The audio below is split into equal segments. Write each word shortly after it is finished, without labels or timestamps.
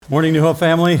Morning, New Hope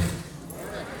family.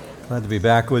 Glad to be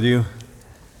back with you.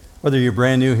 Whether you're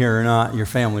brand new here or not, you're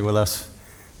family with us.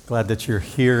 Glad that you're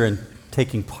here and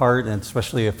taking part, and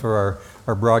especially for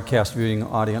our broadcast viewing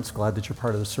audience, glad that you're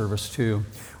part of the service too.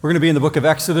 We're going to be in the book of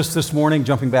Exodus this morning,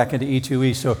 jumping back into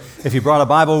E2E. So if you brought a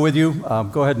Bible with you,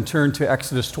 go ahead and turn to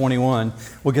Exodus 21.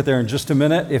 We'll get there in just a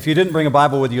minute. If you didn't bring a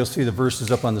Bible with you, you'll see the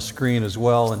verses up on the screen as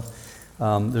well.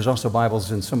 And there's also Bibles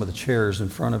in some of the chairs in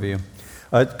front of you.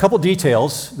 A couple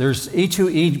details. There's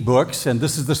E2E books, and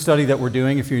this is the study that we're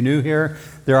doing. If you're new here,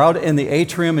 they're out in the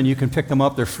atrium, and you can pick them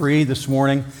up. They're free this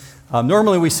morning.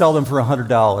 Normally, we sell them for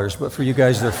 $100, but for you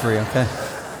guys, they're free, okay?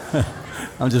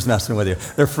 I'm just messing with you.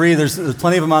 They're free. There's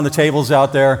plenty of them on the tables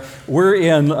out there. We're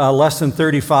in lesson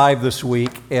 35 this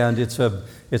week, and it's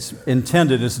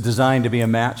designed to be a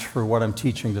match for what I'm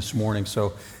teaching this morning,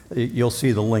 so you'll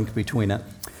see the link between it.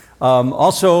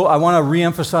 Also, I want to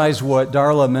reemphasize what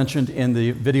Darla mentioned in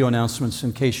the video announcements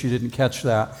in case you didn't catch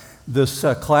that. This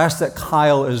class that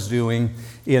Kyle is doing,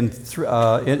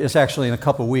 it's actually in a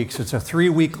couple weeks. It's a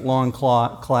 3-week-long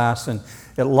class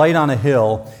at Light on a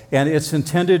Hill, and it's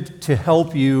intended to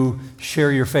help you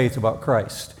share your faith about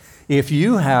Christ. If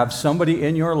you have somebody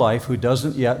in your life who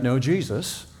doesn't yet know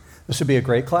Jesus, this would be a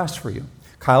great class for you.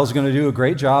 Kyle's going to do a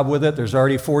great job with it. There's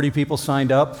already 40 people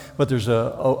signed up, but there's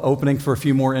an opening for a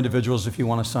few more individuals if you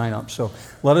want to sign up. So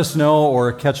let us know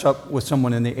or catch up with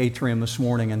someone in the atrium this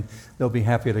morning, and they'll be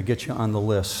happy to get you on the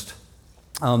list.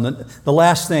 The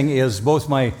last thing is both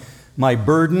my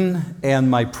burden and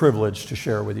my privilege to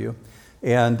share with you.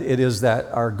 And it is that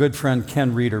our good friend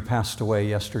Ken Reeder passed away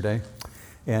yesterday.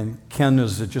 And Ken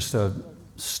is just a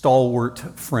stalwart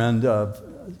friend,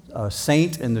 a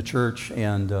saint in the church,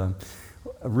 and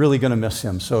really going to miss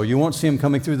him. So you won't see him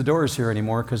coming through the doors here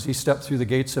anymore because he stepped through the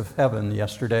gates of heaven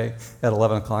yesterday at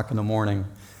 11 o'clock in the morning.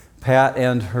 Pat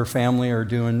and her family are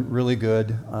doing really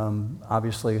good.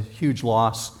 Obviously, a huge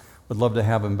loss. Would love to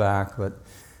have him back, but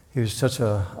he was such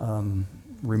a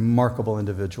remarkable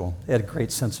individual. He had a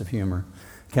great sense of humor.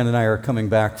 Ken and I are coming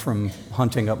back from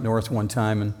hunting up north one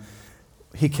time, and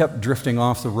he kept drifting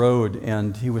off the road,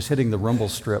 and he was hitting the rumble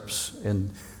strips, and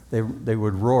they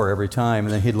would roar every time,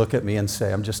 and then he'd look at me and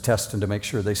say, "I'm just testing to make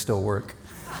sure they still work."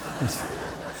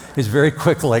 He's very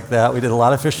quick like that. We did a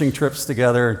lot of fishing trips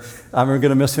together. I'm going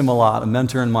to miss him a lot, a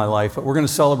mentor in my life. But we're going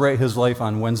to celebrate his life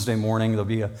on Wednesday morning. There'll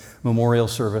be a memorial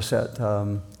service at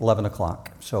 11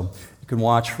 o'clock. So you can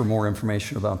watch for more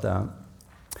information about that.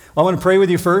 I want to pray with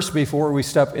you first before we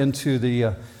step into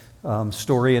the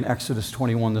story in Exodus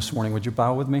 21 this morning. Would you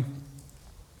bow with me?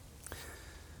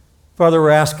 Father,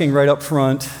 we're asking right up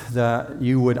front that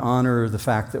you would honor the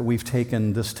fact that we've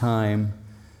taken this time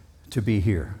to be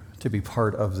here, to be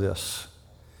part of this.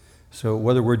 So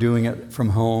whether we're doing it from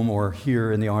home or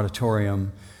here in the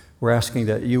auditorium, we're asking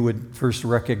that you would first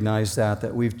recognize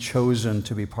that we've chosen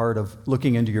to be part of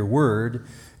looking into your word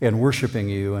and worshiping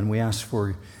you, and we ask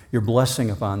for your blessing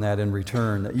upon that in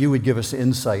return, that you would give us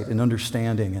insight and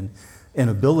understanding and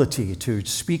ability to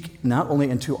speak not only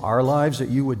into our lives, that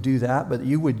you would do that, but that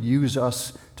you would use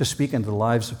us to speak into the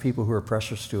lives of people who are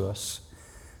precious to us.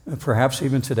 And perhaps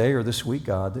even today or this week,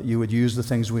 God, that you would use the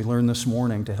things we learned this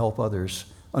morning to help others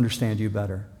understand you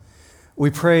better. We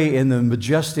pray in the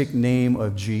majestic name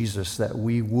of Jesus that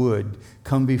we would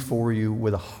come before you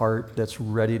with a heart that's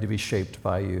ready to be shaped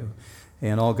by you.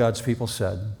 And all God's people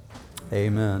said,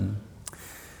 amen.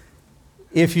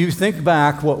 If you think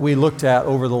back what we looked at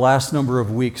over the last number of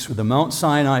weeks with the Mount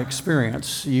Sinai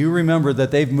experience, you remember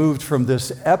that they've moved from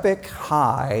this epic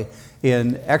high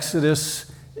in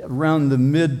Exodus around the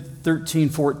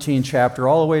mid-13, 14 chapter,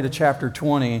 all the way to chapter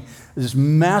 20, this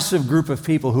massive group of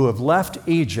people who have left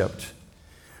Egypt,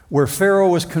 where Pharaoh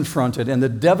was confronted and the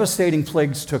devastating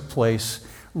plagues took place,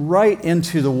 right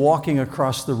into the walking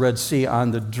across the Red Sea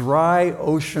on the dry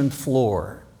ocean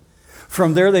floor.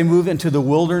 From there, they move into the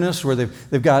wilderness where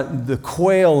they've got the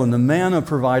quail and the manna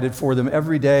provided for them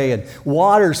every day and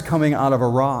water's coming out of a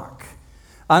rock.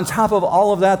 On top of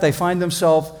all of that, they find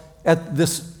themselves at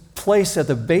this place at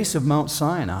the base of Mount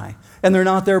Sinai, and they're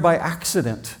not there by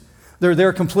accident. They're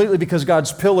there completely because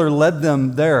God's pillar led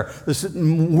them there. This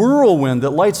whirlwind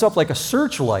that lights up like a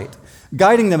searchlight,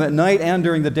 guiding them at night and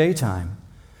during the daytime.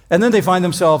 And then they find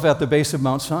themselves at the base of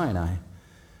Mount Sinai.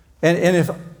 And if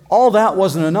all that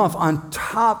wasn't enough, on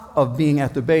top of being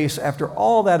at the base, after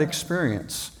all that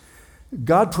experience,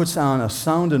 God puts on a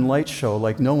sound and light show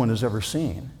like no one has ever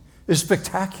seen. It's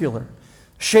spectacular.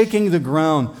 Shaking the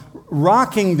ground,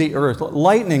 rocking the earth,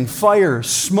 lightning, fire,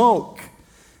 smoke,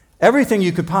 everything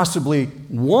you could possibly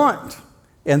want.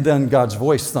 And then God's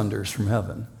voice thunders from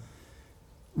heaven,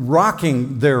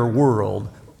 rocking their world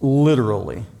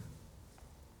literally.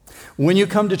 When you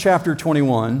come to chapter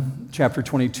 21, chapter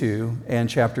 22, and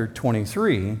chapter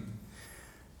 23,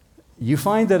 you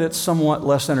find that it's somewhat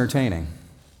less entertaining.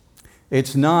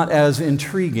 It's not as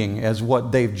intriguing as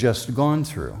what they've just gone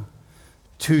through.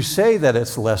 To say that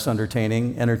it's less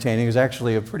entertaining is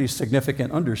actually a pretty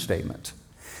significant understatement.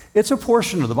 It's a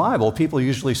portion of the Bible people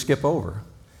usually skip over.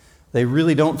 They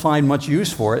really don't find much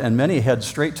use for it, and many head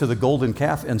straight to the golden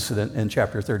calf incident in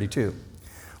chapter 32.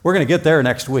 We're going to get there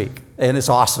next week, and it's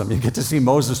awesome. You get to see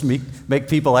Moses make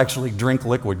people actually drink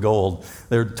liquid gold.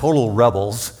 They're total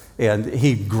rebels, and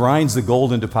he grinds the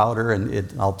gold into powder,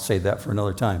 and I'll save that for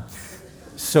another time.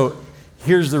 So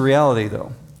here's the reality,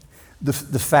 though. The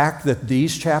fact that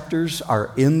these chapters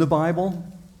are in the Bible,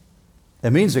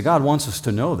 it means that God wants us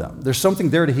to know them. There's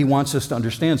something there that he wants us to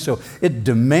understand, so it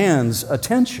demands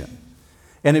attention.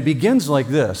 And it begins like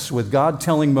this, with God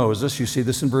telling Moses, you see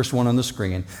this in verse 1 on the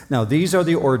screen, now these are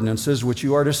the ordinances which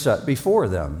you are to set before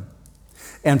them.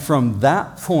 And from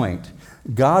that point,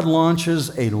 God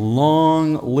launches a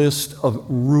long list of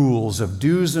rules, of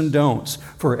do's and don'ts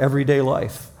for everyday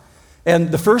life. And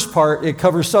the first part, it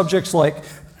covers subjects like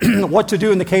what to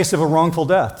do in the case of a wrongful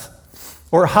death,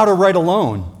 or how to write a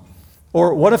loan,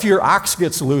 or what if your ox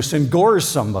gets loose and gores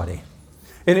somebody.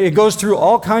 And it goes through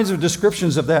all kinds of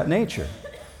descriptions of that nature.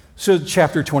 So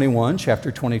chapter 21,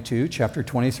 chapter 22, chapter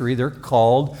 23, they're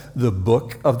called the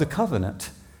Book of the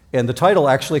Covenant. And the title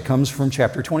actually comes from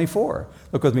chapter 24.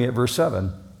 Look with me at verse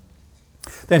 7.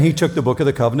 Then he took the Book of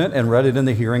the Covenant and read it in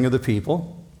the hearing of the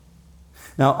people.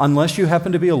 Now, unless you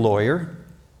happen to be a lawyer,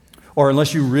 or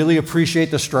unless you really appreciate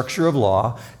the structure of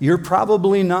law, you're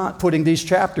probably not putting these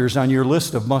chapters on your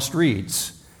list of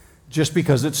must-reads, just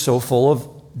because it's so full of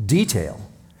detail.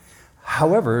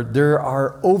 However, there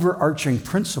are overarching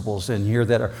principles in here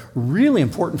that are really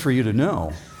important for you to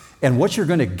know. And what you're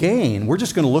going to gain, we're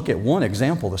just going to look at one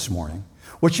example this morning.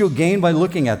 What you'll gain by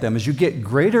looking at them is you get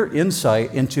greater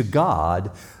insight into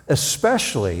God,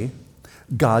 especially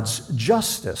God's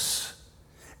justice.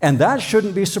 And that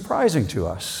shouldn't be surprising to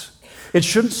us. It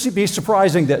shouldn't be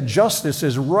surprising that justice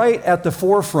is right at the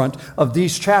forefront of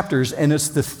these chapters, and it's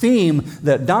the theme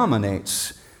that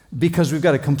dominates, because we've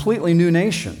got a completely new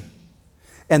nation.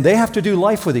 And they have to do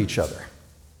life with each other.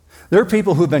 There are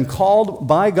people who've been called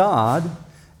by God,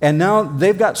 and now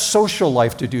they've got social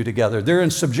life to do together. They're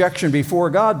in subjection before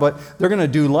God, but they're going to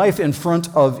do life in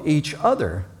front of each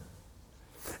other.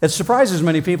 It surprises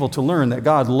many people to learn that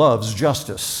God loves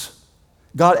justice.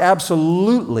 God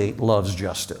absolutely loves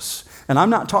justice. And I'm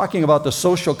not talking about the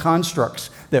social constructs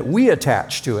that we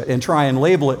attach to it and try and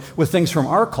label it with things from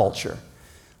our culture.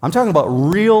 I'm talking about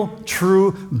real,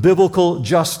 true, biblical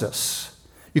justice.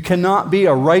 You cannot be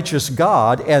a righteous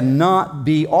God and not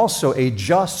be also a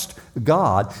just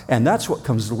God, and that's what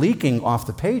comes leaking off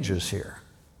the pages here.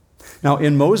 Now,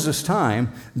 in Moses'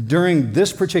 time, during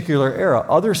this particular era,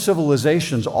 other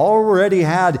civilizations already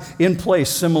had in place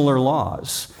similar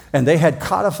laws, and they had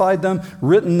codified them,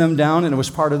 written them down, and it was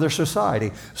part of their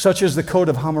society, such as the Code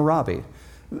of Hammurabi.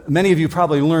 Many of you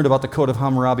probably learned about the Code of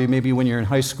Hammurabi maybe when you're in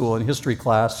high school in history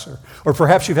class, or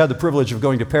perhaps you've had the privilege of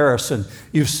going to Paris and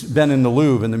you've been in the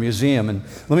Louvre, in the museum. And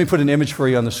let me put an image for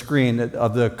you on the screen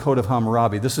of the Code of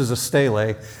Hammurabi. This is a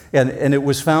stele, and it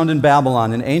was found in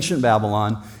Babylon, in ancient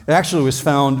Babylon. It actually was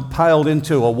found piled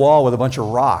into a wall with a bunch of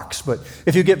rocks. But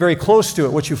if you get very close to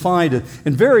it, what you find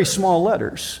in very small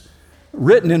letters,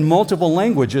 written in multiple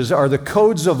languages, are the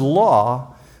codes of law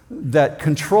that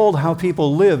controlled how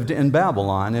people lived in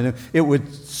Babylon, and it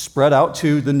would spread out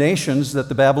to the nations that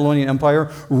the Babylonian Empire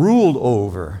ruled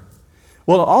over.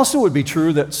 Well, it also would be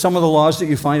true that some of the laws that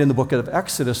you find in the book of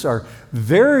Exodus are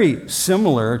very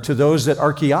similar to those that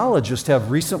archaeologists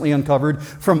have recently uncovered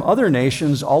from other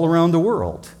nations all around the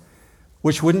world,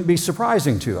 which wouldn't be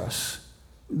surprising to us,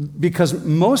 because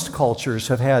most cultures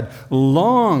have had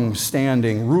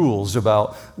long-standing rules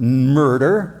about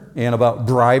murder and about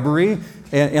bribery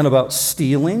and about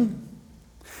stealing.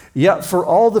 Yet for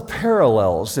all the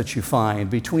parallels that you find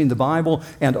between the Bible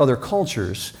and other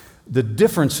cultures, the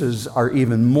differences are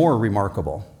even more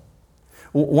remarkable.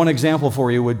 One example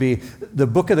for you would be the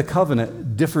Book of the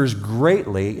Covenant differs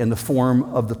greatly in the form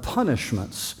of the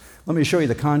punishments. Let me show you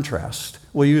the contrast.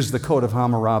 We'll use the Code of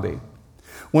Hammurabi.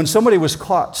 When somebody was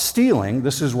caught stealing,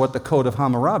 this is what the Code of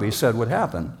Hammurabi said would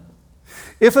happen.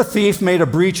 If a thief made a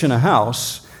breach in a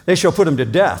house, they shall put him to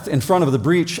death in front of the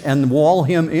breach and wall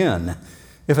him in.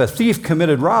 If a thief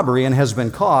committed robbery and has been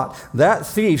caught, that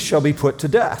thief shall be put to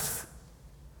death.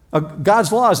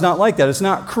 God's law is not like that. It's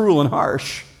not cruel and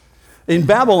harsh. In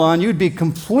Babylon, you'd be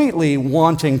completely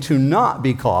wanting to not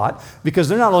be caught, because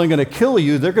they're not only going to kill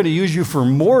you, they're going to use you for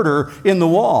mortar in the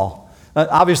wall.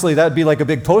 Obviously, that would be like a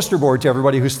big poster board to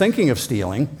everybody who's thinking of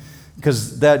stealing,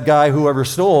 because that guy, whoever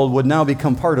stole, would now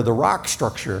become part of the rock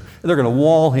structure. They're going to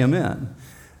wall him in.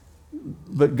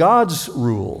 But God's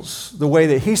rules, the way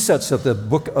that he sets up the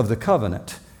book of the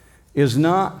covenant, is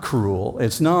not cruel.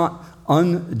 It's not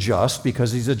unjust,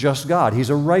 because he's a just God. He's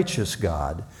a righteous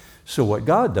God. So what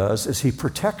God does is he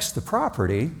protects the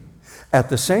property. At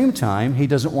the same time, he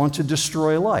doesn't want to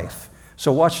destroy life.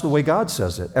 So watch the way God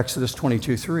says it. Exodus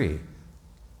 22:3.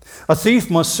 A thief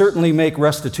must certainly make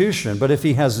restitution, but if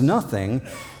he has nothing,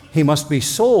 he must be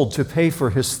sold to pay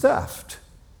for his theft.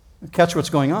 Catch what's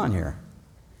going on here.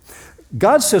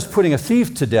 God says putting a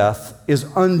thief to death is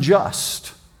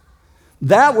unjust.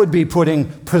 That would be putting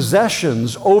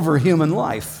possessions over human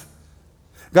life.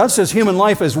 God says human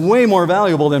life is way more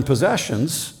valuable than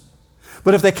possessions,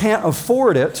 but if they can't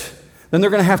afford it, then they're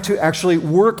going to have to actually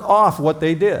work off what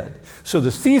they did. So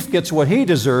the thief gets what he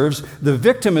deserves, the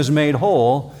victim is made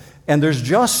whole, and there's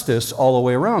justice all the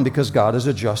way around because God is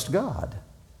a just God.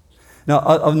 Now,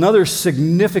 another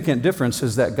significant difference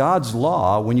is that God's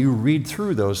law, when you read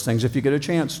through those things, if you get a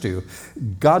chance to,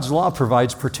 God's law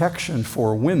provides protection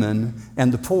for women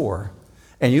and the poor.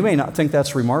 And you may not think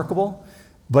that's remarkable,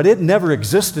 but it never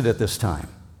existed at this time.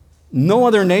 No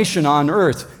other nation on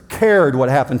earth cared what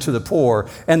happened to the poor,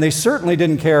 and they certainly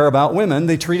didn't care about women.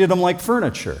 They treated them like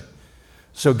furniture.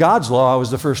 So God's law was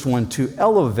the first one to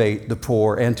elevate the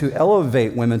poor and to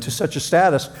elevate women to such a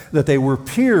status that they were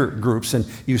peer groups, and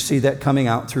you see that coming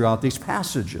out throughout these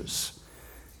passages.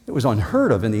 It was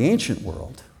unheard of in the ancient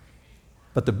world.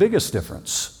 But the biggest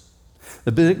difference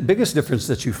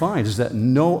that you find is that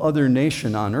no other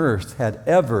nation on earth had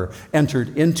ever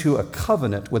entered into a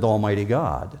covenant with Almighty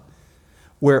God.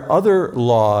 Where other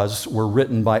laws were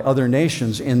written by other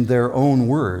nations in their own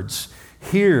words,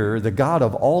 here the God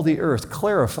of all the earth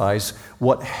clarifies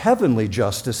what heavenly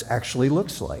justice actually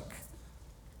looks like.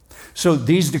 So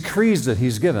these decrees that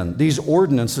he's given, these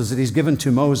ordinances that he's given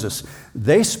to Moses,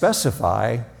 they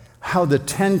specify how the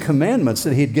 10 commandments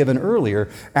that he'd given earlier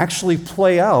actually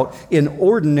play out in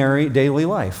ordinary daily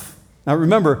life. Now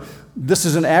remember, this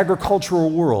is an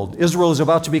agricultural world. Israel is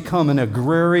about to become an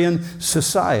agrarian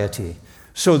society.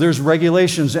 So there's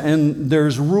regulations and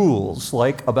there's rules,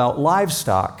 like about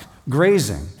livestock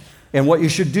grazing and what you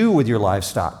should do with your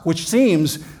livestock, which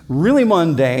seems really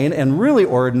mundane and really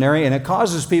ordinary, and it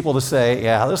causes people to say,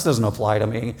 yeah, this doesn't apply to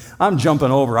me. I'm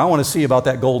jumping over. I want to see about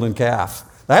that golden calf.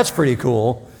 That's pretty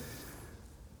cool.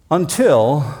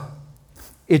 Until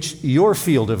it's your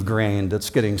field of grain that's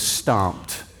getting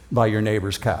stomped by your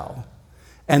neighbor's cow.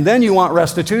 And then you want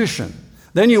restitution.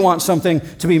 Then you want something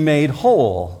to be made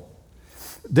whole.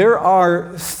 There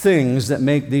are things that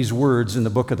make these words in the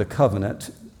book of the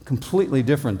covenant completely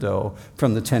different, though,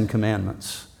 from the 10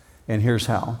 Commandments. And here's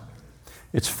how.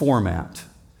 It's format.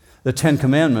 The 10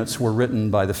 Commandments were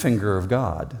written by the finger of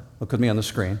God. Look with me on the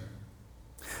screen.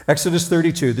 Exodus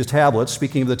 32, the tablets,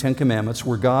 speaking of the 10 Commandments,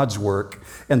 were God's work,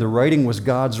 and the writing was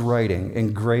God's writing,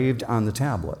 engraved on the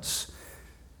tablets.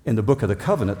 In the book of the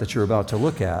covenant that you're about to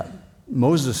look at,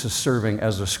 Moses is serving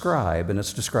as a scribe, and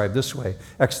it's described this way,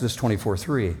 Exodus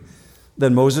 24:3.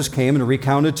 Then Moses came and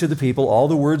recounted to the people all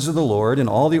the words of the Lord and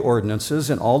all the ordinances,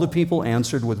 and all the people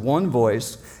answered with one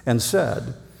voice and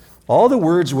said, all the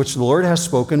words which the Lord has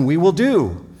spoken we will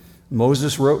do.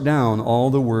 Moses wrote down all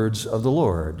the words of the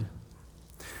Lord.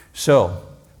 So,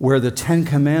 where the 10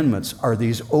 Commandments are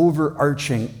these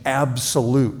overarching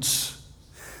absolutes,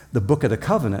 the book of the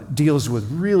covenant deals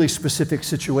with really specific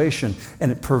situation,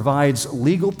 and it provides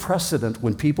legal precedent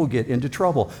when people get into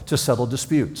trouble to settle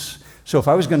disputes. So if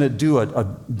I was going to do a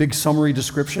big summary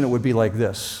description, it would be like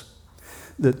this.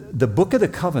 The book of the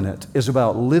covenant is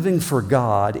about living for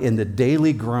God in the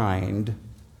daily grind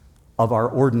of our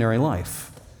ordinary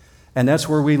life. And that's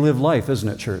where we live life, isn't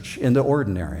it, church? In the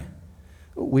ordinary.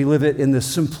 We live it in the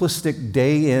simplistic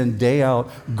day in, day out,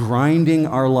 grinding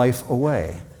our life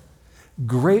away.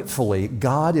 Gratefully,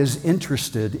 God is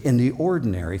interested in the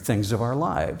ordinary things of our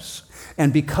lives.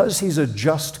 And because he's a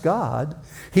just God,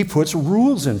 he puts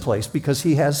rules in place because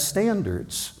he has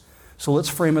standards. So let's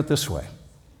frame it this way.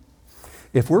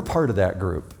 If we're part of that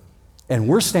group, and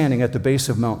we're standing at the base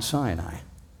of Mount Sinai,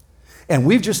 and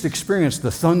we've just experienced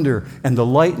the thunder and the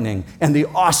lightning and the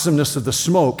awesomeness of the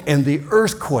smoke and the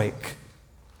earthquake,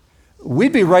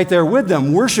 we'd be right there with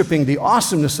them worshiping the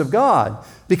awesomeness of God,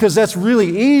 because that's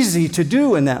really easy to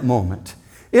do in that moment.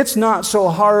 It's not so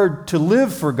hard to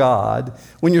live for God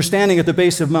when you're standing at the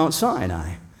base of Mount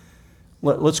Sinai.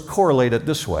 Let's correlate it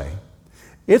this way.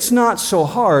 It's not so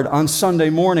hard on Sunday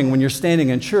morning when you're standing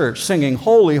in church singing,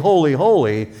 holy, holy,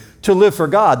 holy, to live for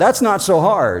God. That's not so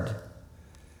hard.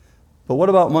 But what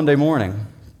about Monday morning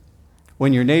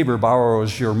when your neighbor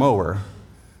borrows your mower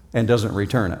and doesn't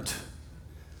return it?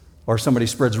 Or somebody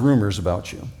spreads rumors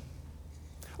about you?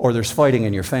 Or there's fighting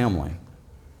in your family?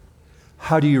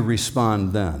 How do you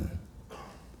respond then?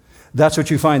 That's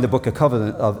what you find the Book of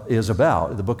Covenant is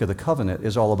about. The Book of the Covenant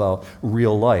is all about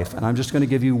real life. And I'm just going to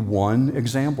give you one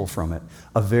example from it,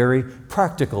 a very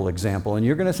practical example. And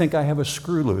you're going to think I have a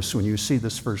screw loose when you see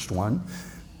this first one.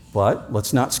 But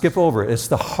let's not skip over it. It's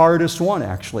the hardest one,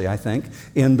 actually, I think,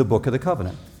 in the Book of the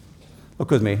Covenant.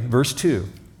 Look with me, verse 2.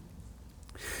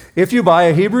 If you buy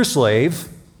a Hebrew slave,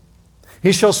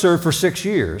 he shall serve for 6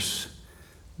 years,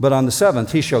 but on the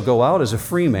 7th he shall go out as a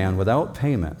free man without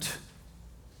payment.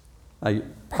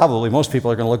 Probably most people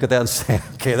are going to look at that and say,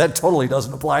 okay, that totally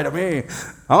doesn't apply to me.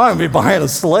 I'm not going to be buying a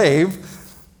slave.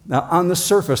 Now, on the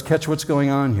surface, catch what's going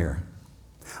on here.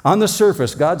 On the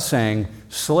surface, God's saying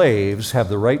slaves have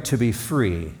the right to be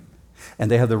free,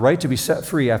 and they have the right to be set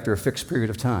free after a fixed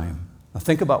period of time. Now,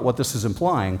 think about what this is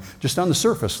implying just on the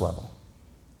surface level.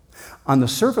 On the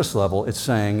surface level, it's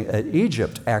saying that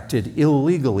Egypt acted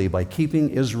illegally by keeping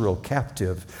Israel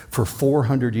captive for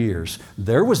 400 years.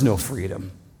 There was no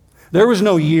freedom. There was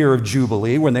no year of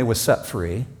Jubilee when they were set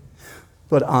free.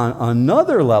 But on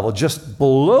another level, just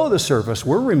below the surface,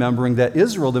 we're remembering that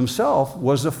Israel themselves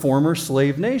was a former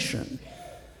slave nation.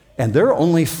 And they're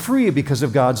only free because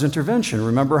of God's intervention.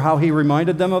 Remember how he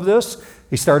reminded them of this?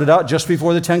 He started out just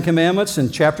before the Ten Commandments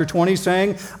in chapter 20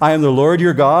 saying, I am the Lord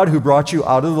your God who brought you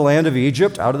out of the land of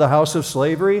Egypt, out of the house of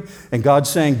slavery. And God's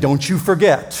saying, don't you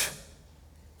forget.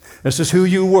 This is who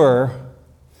you were.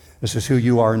 This is who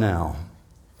you are now.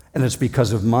 And it's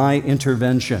because of my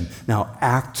intervention. Now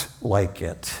act like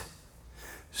it.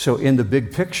 So in the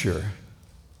big picture,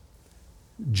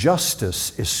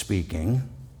 justice is speaking,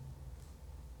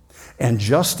 and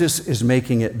justice is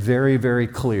making it very, very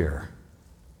clear.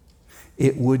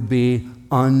 It would be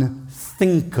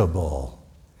unthinkable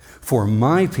for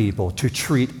my people to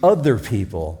treat other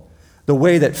people the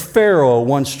way that Pharaoh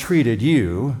once treated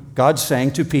you. God's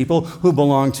saying to people who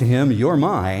belong to him, you're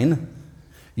mine.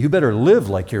 You better live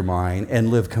like you're mine and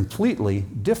live completely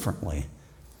differently.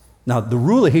 Now, the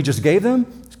rule that he just gave them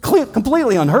is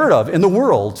completely unheard of in the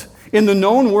world. In the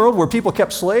known world where people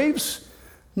kept slaves,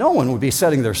 no one would be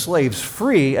setting their slaves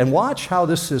free. And watch how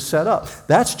this is set up.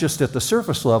 That's just at the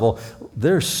surface level.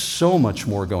 There's so much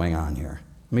more going on here.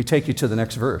 Let me take you to the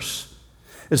next verse.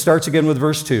 It starts again with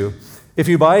verse 2. If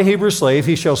you buy a Hebrew slave,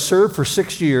 he shall serve for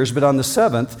 6 years, but on the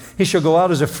 7th he shall go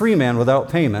out as a free man without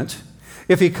payment.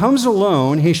 If he comes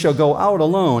alone, he shall go out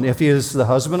alone. If he is the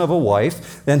husband of a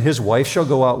wife, then his wife shall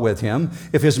go out with him.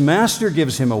 If his master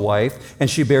gives him a wife, and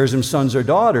she bears him sons or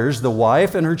daughters, the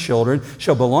wife and her children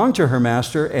shall belong to her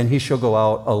master, and he shall go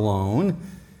out alone.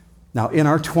 Now, in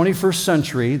our 21st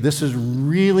century, this is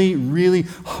really, really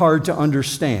hard to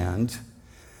understand,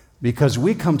 because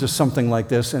we come to something like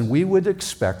this, and we would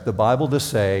expect the Bible to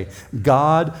say,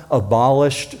 God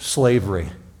abolished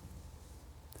slavery.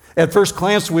 At first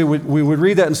glance, we would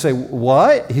read that and say,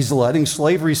 what? He's letting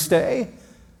slavery stay?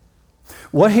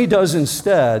 What he does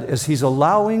instead is he's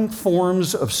allowing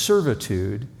forms of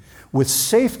servitude with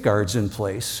safeguards in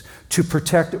place to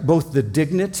protect both the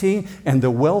dignity and the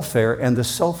welfare and the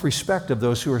self-respect of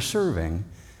those who are serving.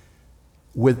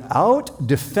 Without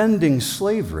defending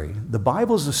slavery, the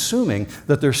Bible's assuming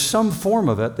that there's some form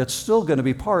of it that's still going to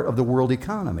be part of the world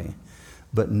economy,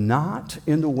 but not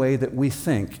in the way that we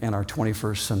think in our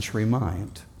 21st century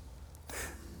mind.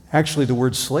 Actually, the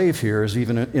word slave here is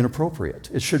even inappropriate.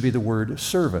 It should be the word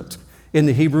servant. In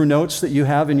the Hebrew notes that you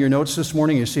have in your notes this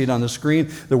morning, you see it on the screen,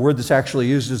 the word that's actually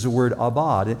used is the word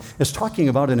abad. It's talking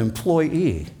about an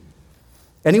employee,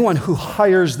 anyone who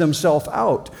hires themselves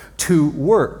out to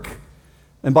work.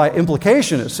 And by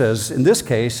implication, it says, in this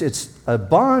case, it's a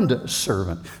bond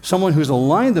servant, someone who's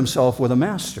aligned themselves with a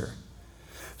master.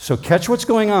 So catch what's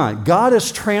going on. God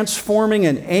is transforming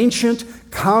an ancient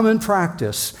common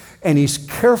practice, and he's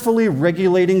carefully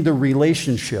regulating the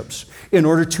relationships in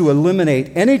order to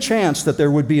eliminate any chance that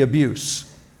there would be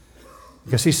abuse.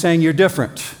 Because he's saying you're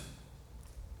different.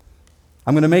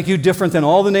 I'm going to make you different than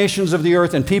all the nations of the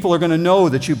earth, and people are going to know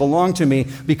that you belong to me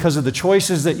because of the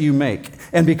choices that you make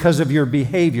and because of your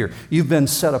behavior. You've been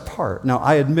set apart. Now,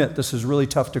 I admit this is really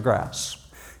tough to grasp.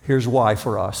 Here's why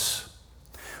for us.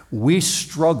 We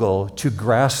struggle to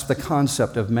grasp the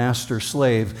concept of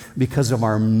master-slave because of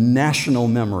our national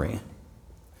memory.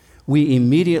 We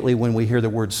immediately, when we hear the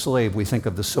word slave, we think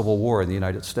of the Civil War in the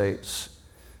United States.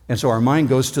 And so our mind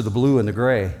goes to the blue and the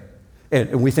gray,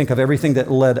 and we think of everything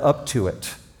that led up to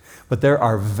it. But there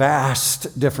are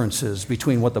vast differences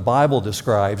between what the Bible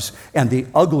describes and the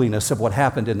ugliness of what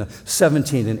happened in the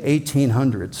 17 and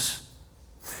 1800s.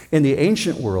 In the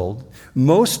ancient world,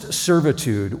 most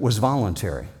servitude was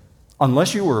voluntary.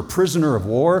 Unless you were a prisoner of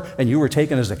war and you were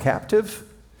taken as a captive,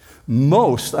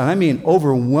 most, and I mean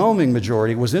overwhelming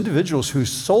majority, was individuals who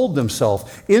sold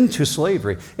themselves into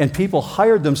slavery, and people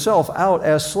hired themselves out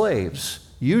as slaves,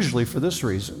 usually for this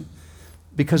reason,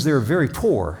 because they were very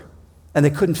poor and they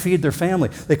couldn't feed their family,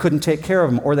 they couldn't take care of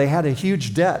them, or they had a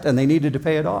huge debt and they needed to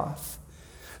pay it off.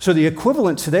 So the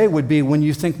equivalent today would be when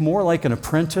you think more like an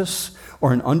apprentice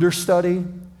or an understudy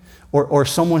or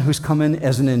someone who's come in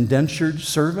as an indentured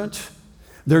servant.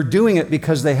 They're doing it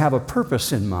because they have a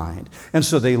purpose in mind. And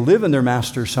so they live in their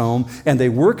master's home and they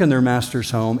work in their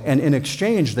master's home, and in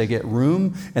exchange they get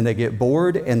room and they get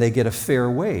board and they get a fair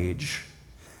wage.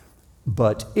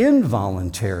 But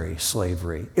involuntary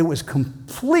slavery, it was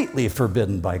completely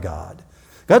forbidden by God.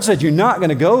 God said, you're not going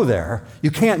to go there. You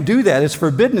can't do that. It's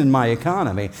forbidden in my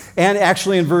economy. And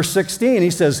actually in verse 16, he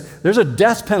says, there's a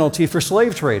death penalty for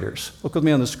slave traders. Look with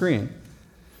me on the screen.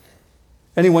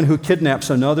 Anyone who kidnaps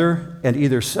another and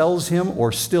either sells him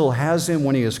or still has him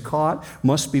when he is caught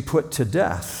must be put to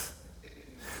death.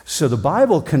 So the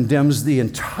Bible condemns the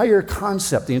entire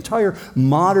concept, the entire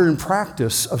modern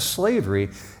practice of slavery.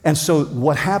 And so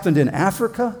what happened in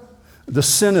Africa, the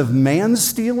sin of man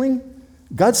stealing,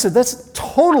 God said that's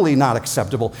totally not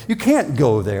acceptable. You can't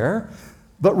go there.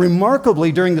 But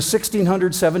remarkably, during the 1600s,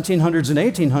 1700s, and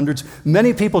 1800s,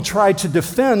 many people tried to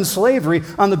defend slavery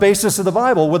on the basis of the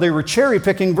Bible, where they were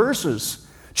cherry-picking verses,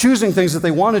 choosing things that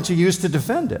they wanted to use to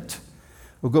defend it.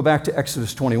 We'll go back to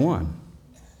Exodus 21.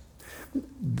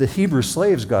 The Hebrew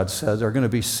slaves, God says, are going to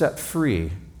be set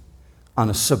free on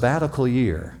a sabbatical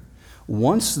year.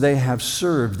 Once they have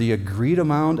served the agreed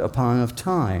amount of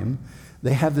time,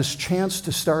 they have this chance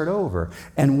to start over.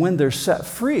 And when they're set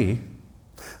free,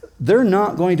 they're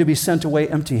not going to be sent away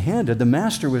empty-handed. The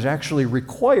master was actually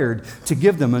required to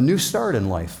give them a new start in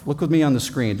life. Look with me on the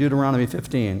screen, Deuteronomy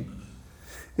 15.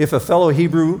 If a fellow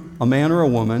Hebrew, a man or a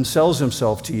woman, sells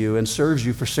himself to you and serves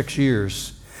you for 6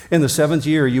 years, in the 7th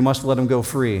year you must let him go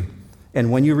free. And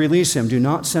when you release him, do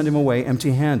not send him away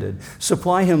empty-handed.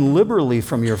 Supply him liberally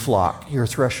from your flock, your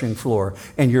threshing floor,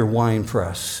 and your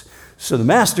winepress. So the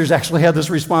masters actually had this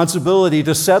responsibility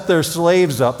to set their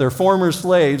slaves up, their former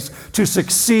slaves, to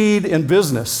succeed in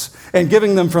business and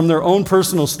giving them from their own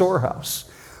personal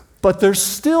storehouse. But there's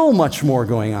still much more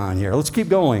going on here. Let's keep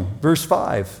going. Verse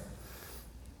 5.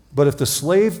 But if the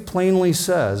slave plainly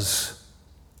says,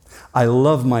 I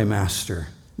love my master,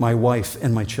 my wife,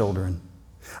 and my children,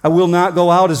 I will not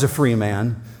go out as a free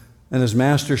man, and his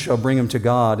master shall bring him to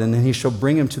God, and then he shall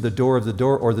bring him to the door of the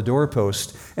door or the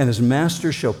doorpost, and his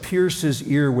master shall pierce his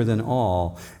ear with an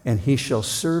awl, and he shall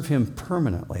serve him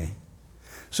permanently.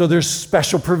 So there's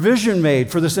special provision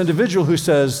made for this individual who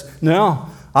says, no,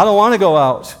 I don't want to go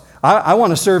out. I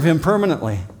want to serve him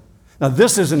permanently. Now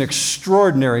this is an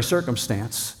extraordinary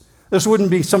circumstance. This wouldn't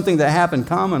be something that happened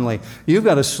commonly. You've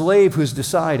got a slave who's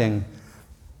deciding,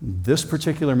 this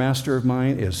particular master of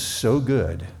mine is so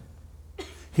good.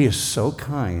 He is so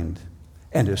kind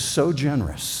and is so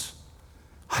generous.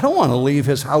 I don't want to leave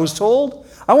his household.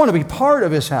 I want to be part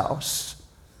of his house.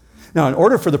 Now, in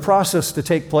order for the process to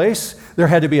take place, there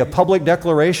had to be a public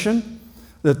declaration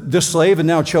that this slave had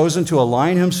now chosen to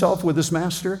align himself with this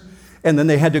master. And then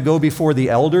they had to go before the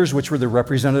elders, which were the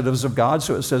representatives of God.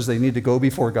 So it says they need to go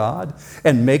before God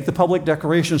and make the public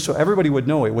declaration so everybody would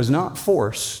know it was not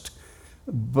forced,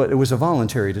 but it was a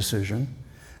voluntary decision.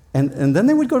 And then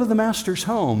they would go to the master's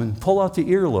home and pull out the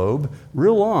earlobe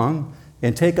real long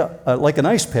and take like an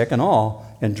ice pick and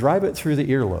all and drive it through the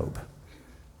earlobe,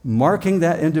 marking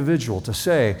that individual to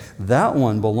say that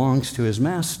one belongs to his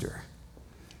master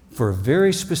for a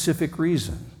very specific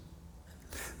reason.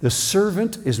 The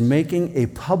servant is making a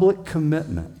public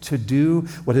commitment to do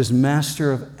what his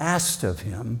master has asked of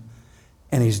him,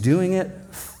 and he's doing it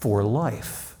for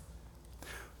life.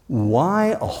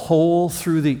 Why a hole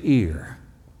through the ear?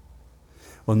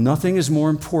 Well, nothing is more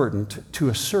important to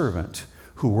a servant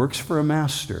who works for a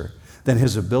master than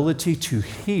his ability to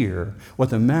hear what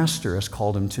the master has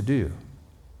called him to do.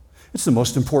 It's the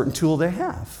most important tool they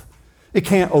have. They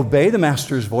can't obey the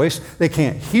master's voice. They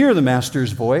can't hear the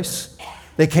master's voice.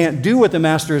 They can't do what the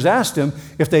master has asked them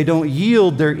if they don't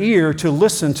yield their ear to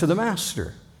listen to the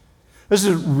master. This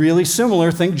is really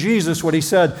similar. Think Jesus, what he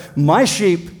said, my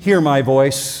sheep hear my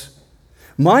voice.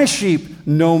 My sheep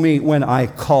know me when I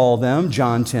call them,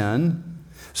 John 10.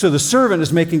 So the servant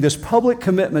is making this public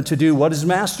commitment to do what his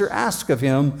master asks of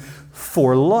him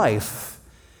for life.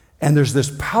 And there's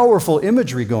this powerful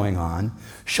imagery going on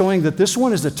showing that this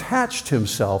one is attached to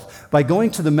himself by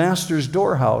going to the master's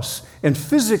doorhouse and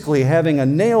physically having a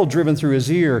nail driven through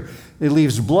his ear. It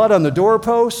leaves blood on the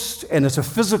doorpost, and it's a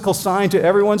physical sign to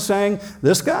everyone saying,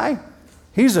 this guy,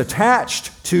 he's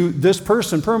attached to this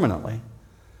person permanently.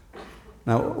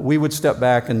 Now, we would step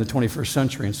back in the 21st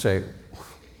century and say,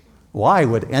 why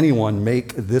would anyone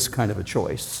make this kind of a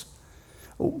choice?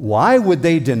 Why would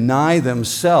they deny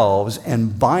themselves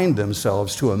and bind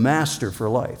themselves to a master for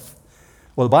life?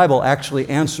 Well, the Bible actually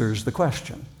answers the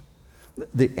question.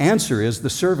 The answer is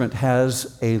the servant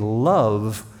has a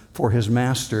love for his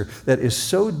master that is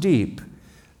so deep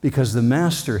because the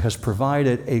master has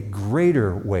provided a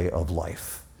greater way of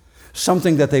life,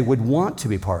 something that they would want to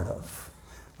be part of.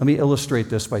 Let me illustrate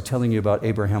this by telling you about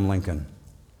Abraham Lincoln.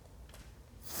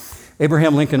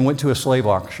 Abraham Lincoln went to a slave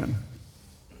auction,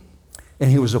 and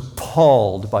he was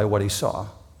appalled by what he saw.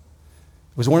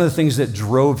 It was one of the things that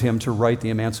drove him to write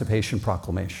the Emancipation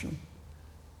Proclamation.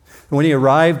 When he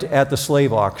arrived at the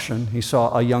slave auction, he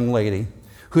saw a young lady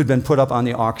who'd been put up on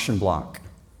the auction block,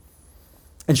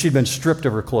 and she'd been stripped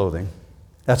of her clothing.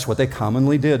 That's what they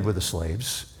commonly did with the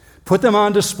slaves. Put them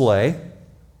on display,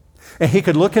 and he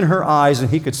could look in her eyes and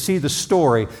he could see the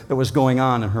story that was going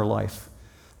on in her life,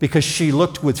 because she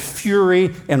looked with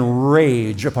fury and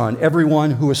rage upon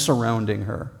everyone who was surrounding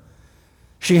her.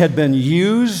 She had been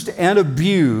used and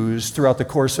abused throughout the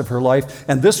course of her life,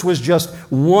 and this was just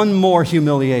one more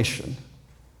humiliation.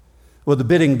 Well, the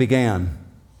bidding began.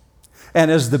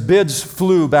 And as the bids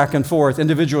flew back and forth,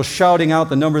 individuals shouting out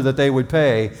the number that they would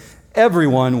pay,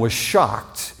 everyone was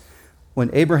shocked when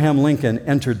Abraham Lincoln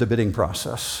entered the bidding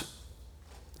process.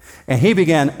 And he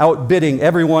began outbidding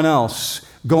everyone else,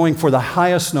 going for the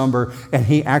highest number, and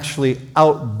he actually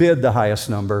outbid the highest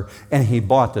number, and he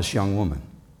bought this young woman.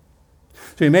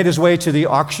 So he made his way to the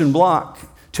auction block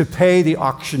to pay the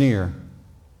auctioneer.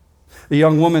 The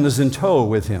young woman is in tow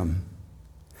with him,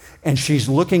 and she's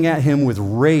looking at him with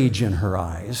rage in her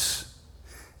eyes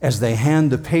as they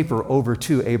hand the paper over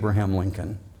to Abraham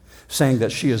Lincoln, saying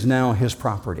that she is now his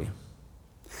property.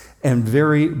 And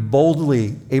very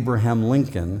boldly, Abraham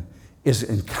Lincoln is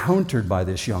encountered by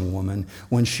this young woman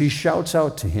when she shouts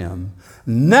out to him,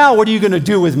 "Now what are you going to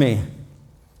do with me?"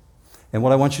 And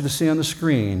what I want you to see on the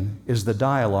screen is the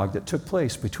dialogue that took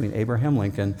place between Abraham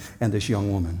Lincoln and this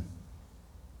young woman.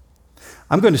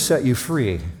 "I'm going to set you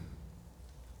free."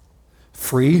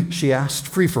 "Free?" she asked.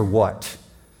 "Free for what?"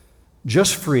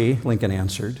 "Just free," Lincoln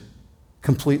answered.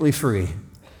 "Completely free."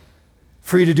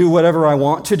 "Free to do whatever I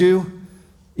want to do?"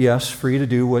 "Yes, free to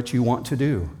do what you want to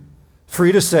do."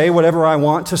 "Free to say whatever I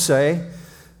want to say?"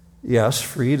 "Yes,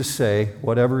 free to say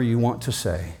whatever you want to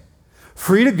say."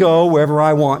 "Free to go wherever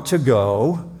I want to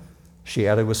go?" she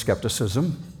added with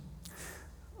skepticism.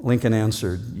 Lincoln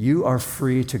answered, "You are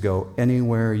free to go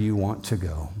anywhere you want to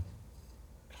go."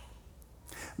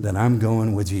 "Then I'm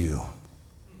going with you."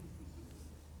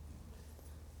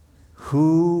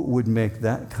 Who would make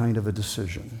that kind of a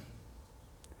decision?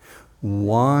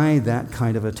 Why that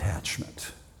kind of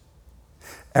attachment?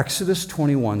 Exodus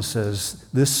 21 says,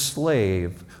 this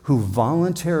slave who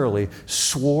voluntarily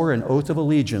swore an oath of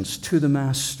allegiance to the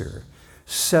master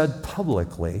said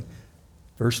publicly,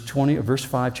 verse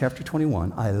 5, chapter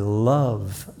 21, "I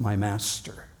love my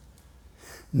master."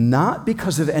 Not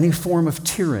because of any form of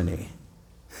tyranny,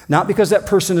 not because that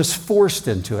person is forced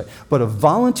into it, but a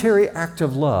voluntary act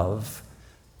of love.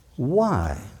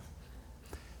 Why?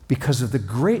 Because of the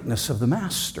greatness of the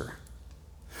master,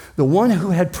 the one who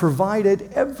had provided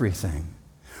everything.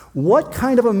 What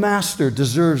kind of a master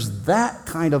deserves that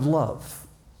kind of love?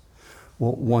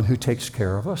 Well, one who takes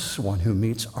care of us, one who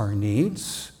meets our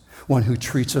needs, one who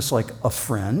treats us like a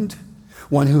friend,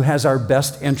 one who has our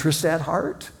best interest at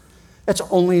heart. It's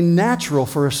only natural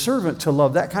for a servant to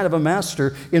love that kind of a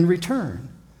master in return.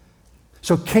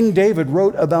 So King David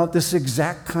wrote about this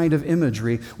exact kind of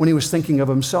imagery when he was thinking of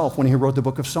himself when he wrote the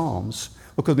book of Psalms.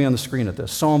 Look with me on the screen at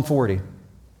this. Psalm 40.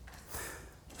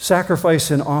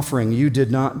 "Sacrifice and offering you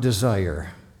did not desire."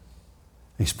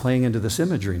 He's playing into this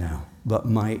imagery now. "But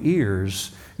my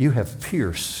ears you have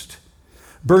pierced.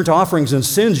 Burnt offerings and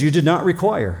sins you did not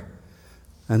require.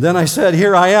 And then I said,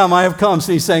 here I am, I have come."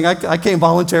 So he's saying, I came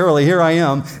voluntarily, here I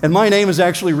am. And my name is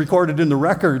actually recorded in the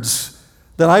records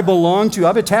that I belong to.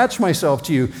 I've attached myself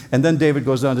to you. And then David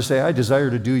goes on to say, "I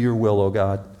desire to do your will, O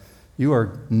God. You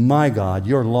are my God.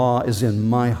 Your law is in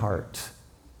my heart."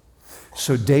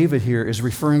 So David here is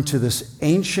referring to this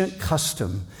ancient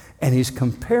custom, and he's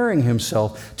comparing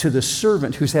himself to the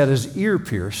servant who's had his ear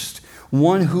pierced,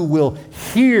 one who will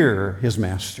hear his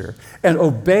master and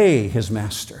obey his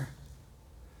master.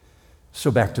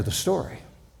 So back to the story.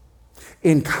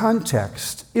 In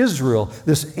context, Israel,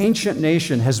 this ancient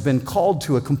nation, has been called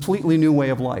to a completely new way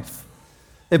of life.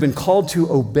 They've been called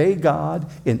to obey God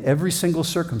in every single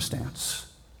circumstance.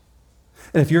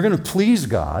 And if you're going to please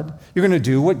God, you're going to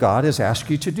do what God has asked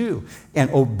you to do.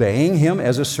 And obeying him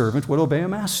as a servant would obey a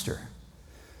master.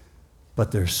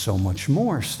 But there's so much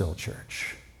more still,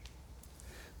 church.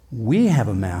 We have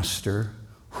a master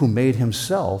who made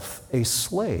himself a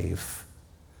slave.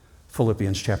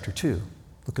 Philippians chapter 2.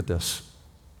 Look at this.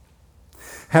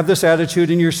 Have this attitude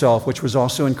in yourself, which was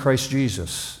also in Christ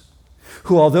Jesus,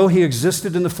 who, although he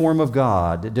existed in the form of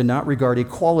God, did not regard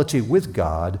equality with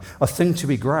God a thing to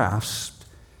be grasped,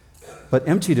 but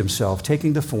emptied himself,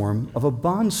 taking the form of a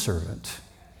bondservant,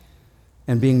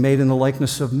 and being made in the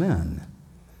likeness of men.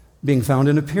 Being found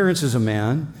in appearance as a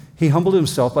man, he humbled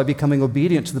himself by becoming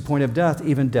obedient to the point of death,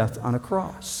 even death on a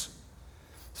cross.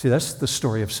 See, that's the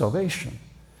story of salvation.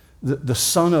 The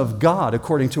Son of God,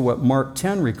 according to what Mark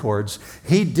 10 records,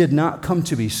 he did not come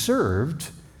to be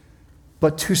served,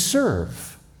 but to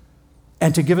serve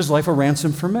and to give his life a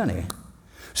ransom for many.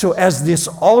 So as this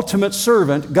ultimate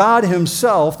servant, God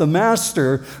himself, the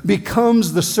master,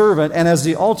 becomes the servant, and as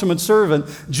the ultimate servant,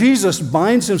 Jesus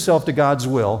binds himself to God's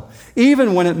will.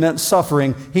 Even when it meant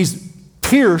suffering, he's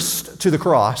pierced to the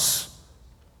cross.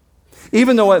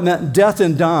 Even though it meant death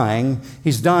and dying,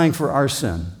 he's dying for our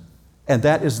sin. And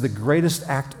that is the greatest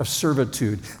act of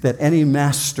servitude that any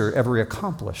master ever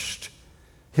accomplished,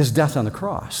 his death on the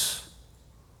cross.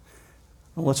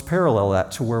 Well, let's parallel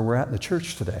that to where we're at in the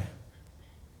church today.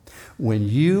 When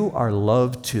you are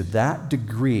loved to that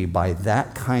degree by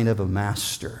that kind of a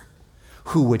master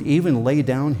who would even lay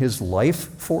down his life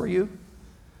for you,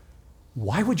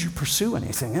 why would you pursue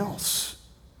anything else?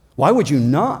 Why would you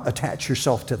not attach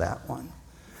yourself to that one?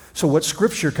 So what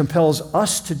Scripture compels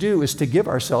us to do is to give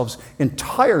ourselves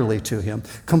entirely to him,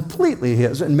 completely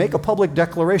his, and make a public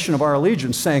declaration of our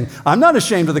allegiance, saying, I'm not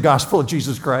ashamed of the gospel of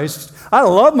Jesus Christ. I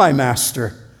love my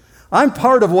master. I'm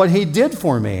part of what he did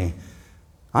for me.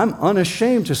 I'm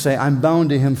unashamed to say I'm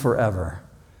bound to him forever.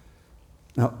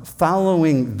 Now,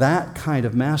 following that kind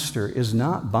of master is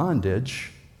not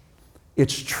bondage.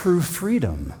 It's true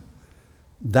freedom.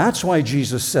 That's why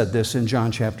Jesus said this in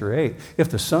John chapter 8. If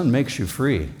the Son makes you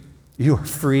free, you are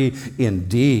free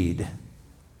indeed.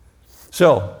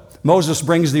 So, Moses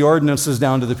brings the ordinances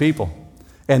down to the people.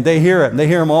 And they hear it, and they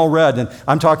hear them all read. And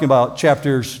I'm talking about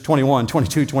chapters 21,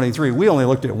 22, 23. We only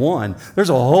looked at one. There's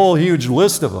a whole huge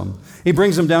list of them. He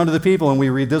brings them down to the people, and we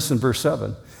read this in verse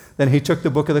 7. Then he took the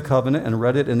book of the covenant and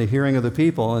read it in the hearing of the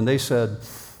people, and they said,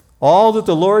 all that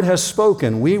the Lord has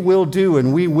spoken, we will do,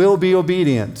 and we will be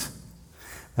obedient.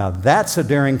 Now, that's a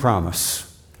daring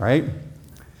promise, right?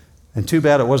 And too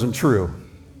bad it wasn't true.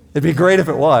 It'd be great if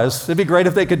it was. It'd be great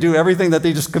if they could do everything that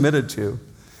they just committed to.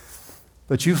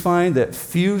 But you find that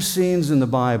few scenes in the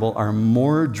Bible are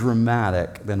more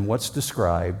dramatic than what's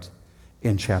described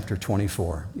in chapter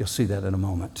 24. You'll see that in a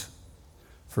moment.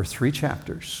 For 3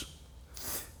 chapters,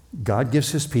 God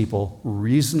gives his people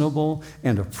reasonable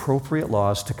and appropriate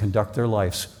laws to conduct their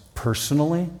lives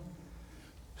personally,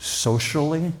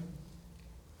 socially,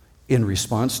 in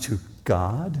response to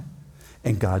God,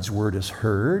 and God's word is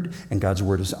heard, and God's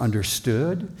word is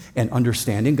understood, and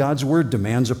understanding God's word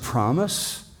demands a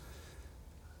promise.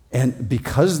 And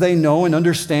because they know and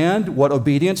understand what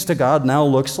obedience to God now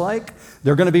looks like,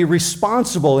 they're going to be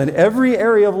responsible in every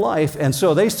area of life. And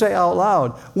so they say out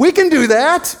loud, we can do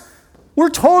that. We're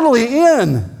totally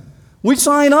in. We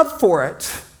sign up for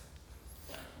it.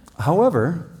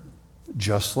 However,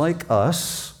 just like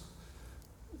us,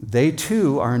 they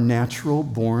too are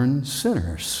natural-born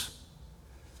sinners.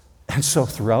 And so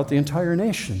throughout the entire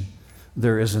nation,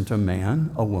 there isn't a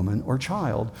man, a woman, or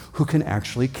child who can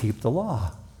actually keep the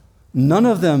law. None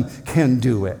of them can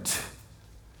do it.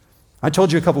 I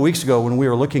told you a couple weeks ago when we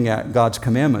were looking at God's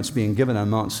commandments being given on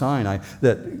Mount Sinai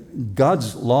that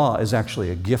God's law is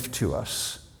actually a gift to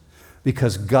us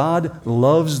because God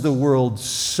loves the world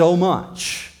so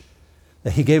much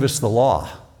that he gave us the law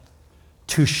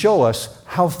to show us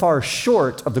how far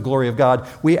short of the glory of God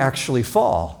we actually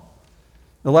fall.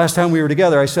 The last time we were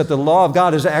together, I said the law of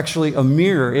God is actually a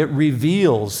mirror. It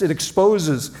reveals, it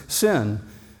exposes sin.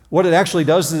 What it actually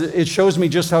does is it shows me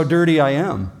just how dirty I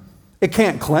am. It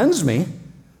can't cleanse me.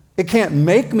 It can't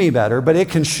make me better, but it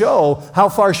can show how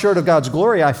far short of God's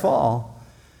glory I fall.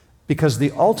 Because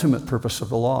the ultimate purpose of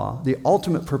the law, the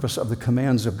ultimate purpose of the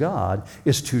commands of God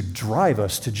is to drive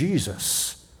us to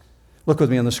Jesus. Look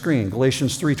with me on the screen,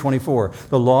 Galatians 3:24.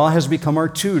 The law has become our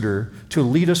tutor to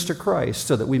lead us to Christ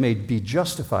so that we may be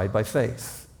justified by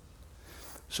faith.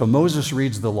 So Moses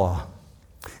reads the law,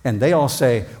 and they all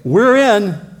say, we're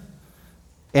in.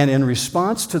 And in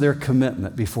response to their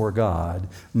commitment before God,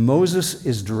 Moses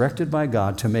is directed by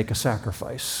God to make a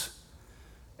sacrifice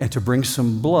and to bring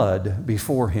some blood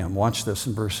before him. Watch this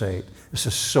in verse 8. This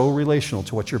is so relational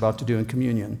to what you're about to do in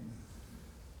communion.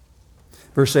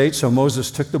 Verse 8, so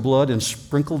Moses took the blood and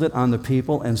sprinkled it on the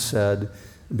people and said,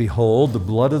 behold, the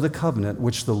blood of the covenant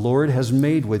which the Lord has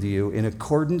made with you in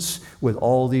accordance with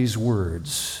all these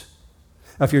words.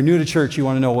 Now, if you're new to church, you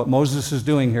want to know what Moses is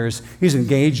doing here is he's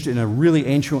engaged in a really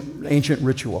ancient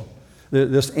ritual,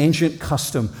 this ancient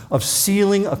custom of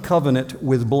sealing a covenant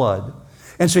with blood.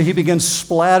 And so he begins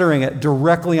splattering it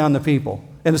directly on the people.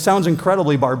 And it sounds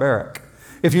incredibly barbaric.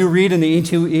 If you read in the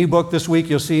E2E book this week,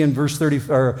 you'll see in verse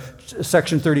 30 or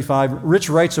section 35, Rich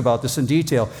writes about this in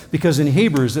detail because in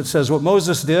Hebrews it says what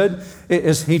Moses did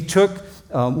is he took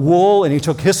wool and he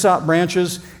took hyssop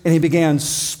branches and he began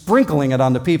sprinkling it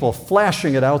on the people,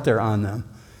 flashing it out there on them.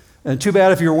 And too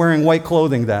bad if you're wearing white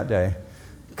clothing that day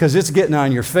because it's getting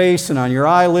on your face and on your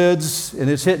eyelids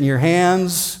and it's hitting your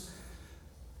hands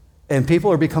and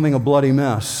people are becoming a bloody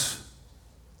mess.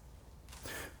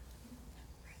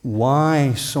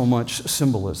 Why so much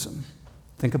symbolism?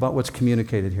 Think about what's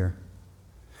communicated here.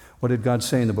 What did God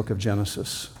say in the book of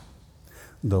Genesis?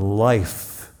 The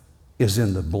life is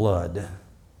in the blood.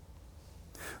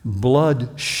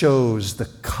 Blood shows the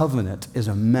covenant is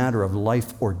a matter of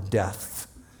life or death.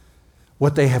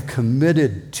 What they have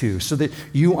committed to, so that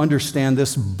you understand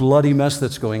this bloody mess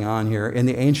that's going on here in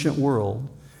the ancient world.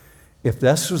 If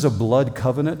this was a blood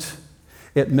covenant,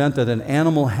 it meant that an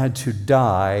animal had to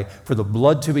die for the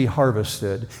blood to be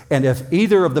harvested. And if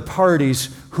either of the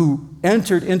parties who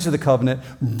entered into the covenant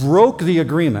broke the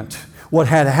agreement, what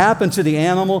had happened to the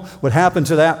animal would happen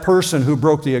to that person who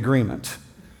broke the agreement.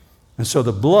 And so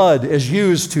the blood is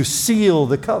used to seal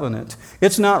the covenant.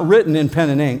 It's not written in pen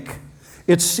and ink.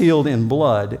 It's sealed in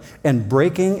blood. And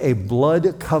breaking a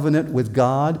blood covenant with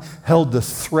God held the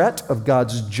threat of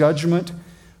God's judgment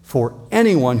for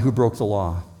anyone who broke the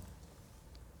law.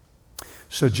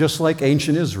 So just like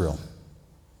ancient Israel,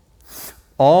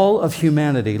 all of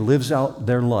humanity lives out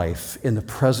their life in the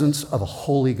presence of a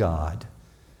holy God.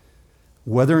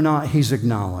 Whether or not he's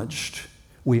acknowledged,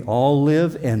 we all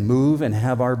live and move and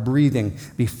have our breathing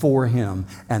before him.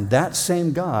 And that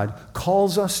same God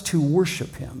calls us to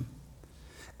worship him.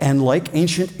 And like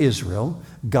ancient Israel,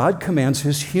 God commands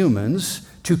his humans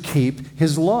to keep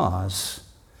his laws.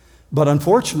 But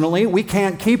unfortunately, we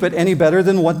can't keep it any better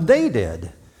than what they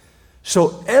did.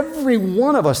 So every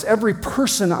one of us, every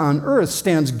person on earth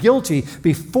stands guilty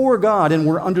before God, and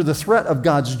we're under the threat of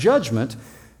God's judgment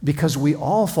because we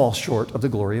all fall short of the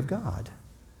glory of God.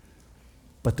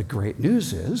 But the great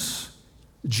news is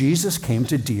Jesus came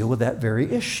to deal with that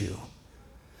very issue.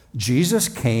 Jesus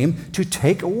came to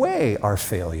take away our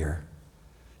failure,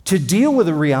 to deal with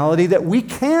the reality that we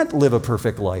can't live a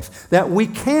perfect life, that we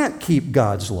can't keep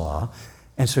God's law.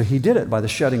 And so he did it by the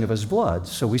shedding of his blood.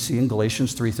 So we see in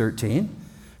Galatians 3:13,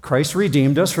 Christ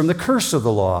redeemed us from the curse of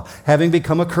the law, having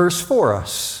become a curse for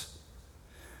us.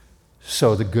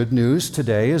 So the good news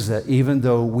today is that even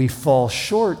though we fall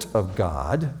short of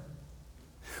God,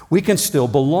 we can still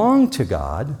belong to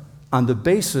God on the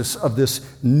basis of this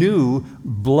new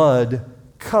blood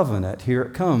covenant. Here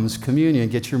it comes, communion.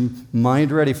 Get your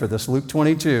mind ready for this. Luke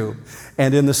 22.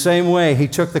 And in the same way, he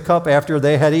took the cup after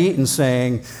they had eaten,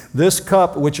 saying, this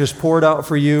cup which is poured out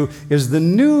for you is the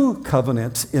new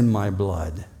covenant in my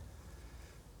blood.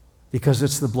 Because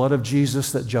it's the blood of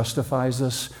Jesus that justifies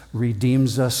us,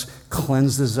 redeems us,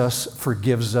 cleanses us,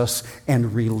 forgives us,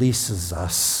 and releases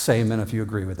us. Say amen if you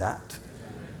agree with that.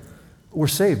 We're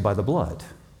saved by the blood.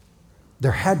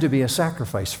 There had to be a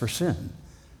sacrifice for sin.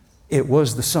 It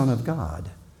was the Son of God.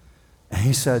 And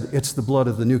he said, it's the blood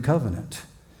of the new covenant.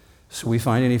 So we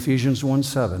find in Ephesians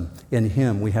 1:7, in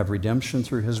him we have redemption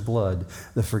through his blood,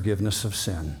 the forgiveness of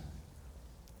sin.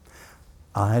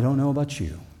 I don't know about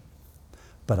you,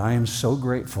 but I am so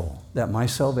grateful that my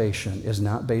salvation is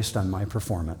not based on my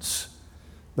performance,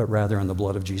 but rather on the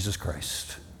blood of Jesus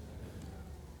Christ.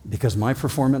 Because my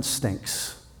performance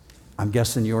stinks. I'm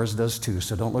guessing yours does too,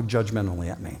 so don't look judgmentally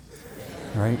at me.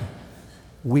 All right?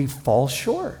 We fall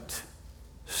short.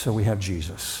 So we have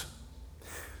Jesus,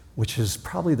 which is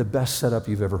probably the best setup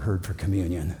you've ever heard for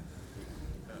communion.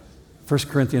 1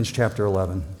 Corinthians chapter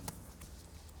 11.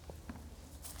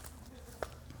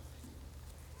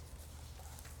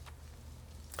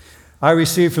 I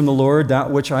received from the Lord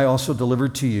that which I also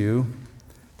delivered to you,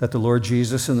 that the Lord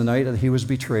Jesus, in the night that he was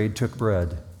betrayed, took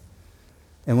bread.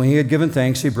 And when he had given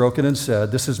thanks, he broke it and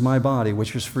said, this is my body,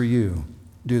 which is for you.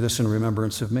 Do this in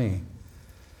remembrance of me.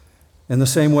 In the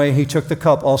same way, he took the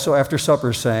cup also after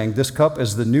supper, saying, this cup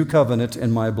is the new covenant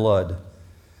in my blood.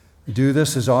 Do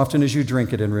this as often as you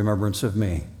drink it in remembrance of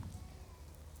me.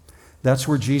 That's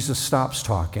where Jesus stops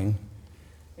talking,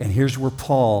 and here's where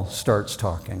Paul starts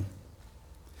talking.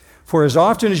 For as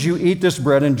often as you eat this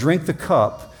bread and drink the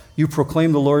cup, you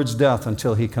proclaim the Lord's death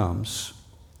until he comes.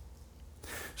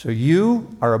 So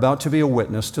you are about to be a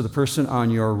witness to the person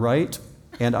on your right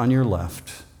and on your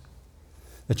left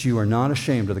that you are not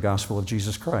ashamed of the gospel of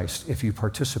Jesus Christ if you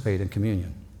participate in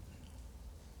communion.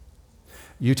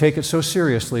 You take it so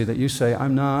seriously that you say,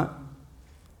 I'm not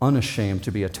unashamed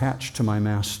to be attached to my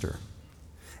master.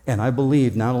 And I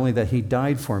believe not only that he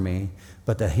died for me,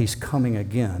 but that he's coming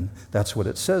again. That's what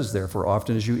it says there. For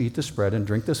often as you eat this bread and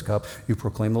drink this cup, you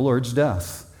proclaim the Lord's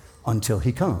death until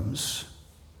he comes.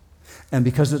 And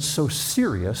because it's so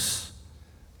serious,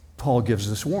 Paul gives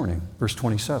this warning. Verse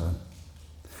 27.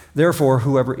 Therefore,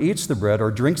 whoever eats the bread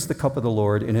or drinks the cup of the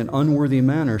Lord in an unworthy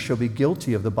manner shall be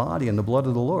guilty of the body and the blood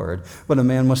of the Lord. But a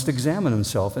man must examine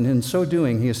himself, and in so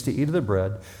doing he is to eat of the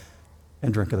bread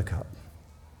and drink of the cup,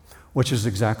 which is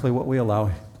exactly what we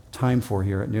allow time for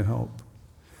here at New Hope.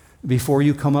 Before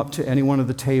you come up to any one of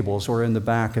the tables or in the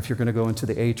back, if you're going to go into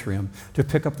the atrium, to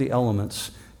pick up the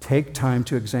elements, take time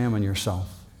to examine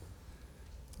yourself.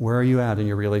 Where are you at in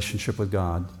your relationship with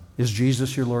God? Is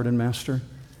Jesus your Lord and Master?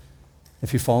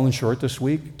 If you've fallen short this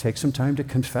week, take some time to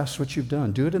confess what you've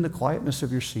done. Do it in the quietness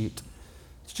of your seat.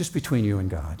 It's just between you and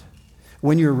God.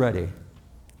 When you're ready,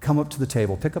 come up to the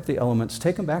table, pick up the elements,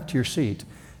 take them back to your seat,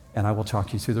 and I will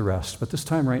talk you through the rest. But this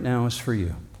time right now is for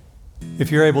you.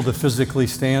 If you're able to physically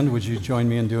stand, would you join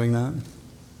me in doing that?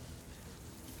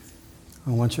 I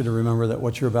want you to remember that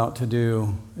what you're about to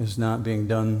do is not being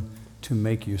done to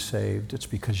make you saved. It's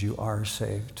because you are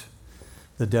saved.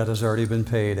 The debt has already been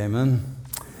paid. Amen?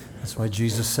 That's why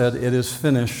Jesus said, it is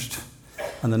finished.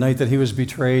 On the night that he was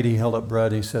betrayed, he held up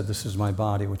bread and he said, this is my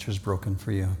body, which was broken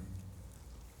for you.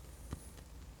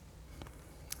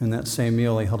 In that same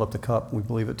meal, he held up the cup. We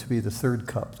believe it to be the third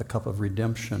cup, the cup of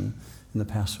redemption in the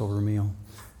Passover meal,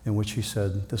 in which he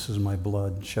said, this is my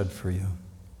blood shed for you.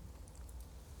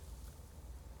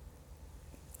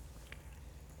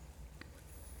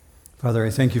 Father, I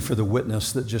thank you for the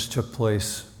witness that just took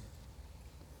place.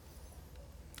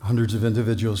 Hundreds of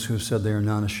individuals who have said they are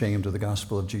not ashamed of the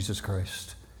gospel of Jesus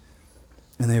Christ,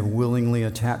 and they have willingly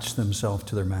attached themselves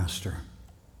to their master.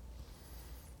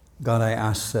 God, I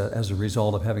ask that as a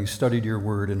result of having studied your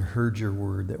word and heard your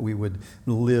word, that we would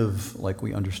live like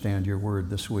we understand your word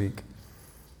this week.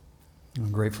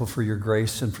 I'm grateful for your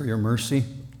grace and for your mercy,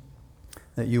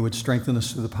 that you would strengthen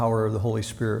us through the power of the Holy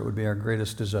Spirit would be our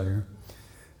greatest desire,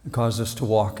 and cause us to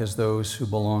walk as those who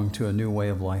belong to a new way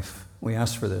of life. We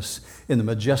ask for this in the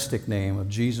majestic name of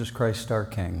Jesus Christ, our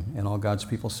King, and all God's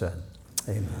people said,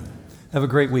 amen. Have a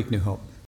great week, New Hope.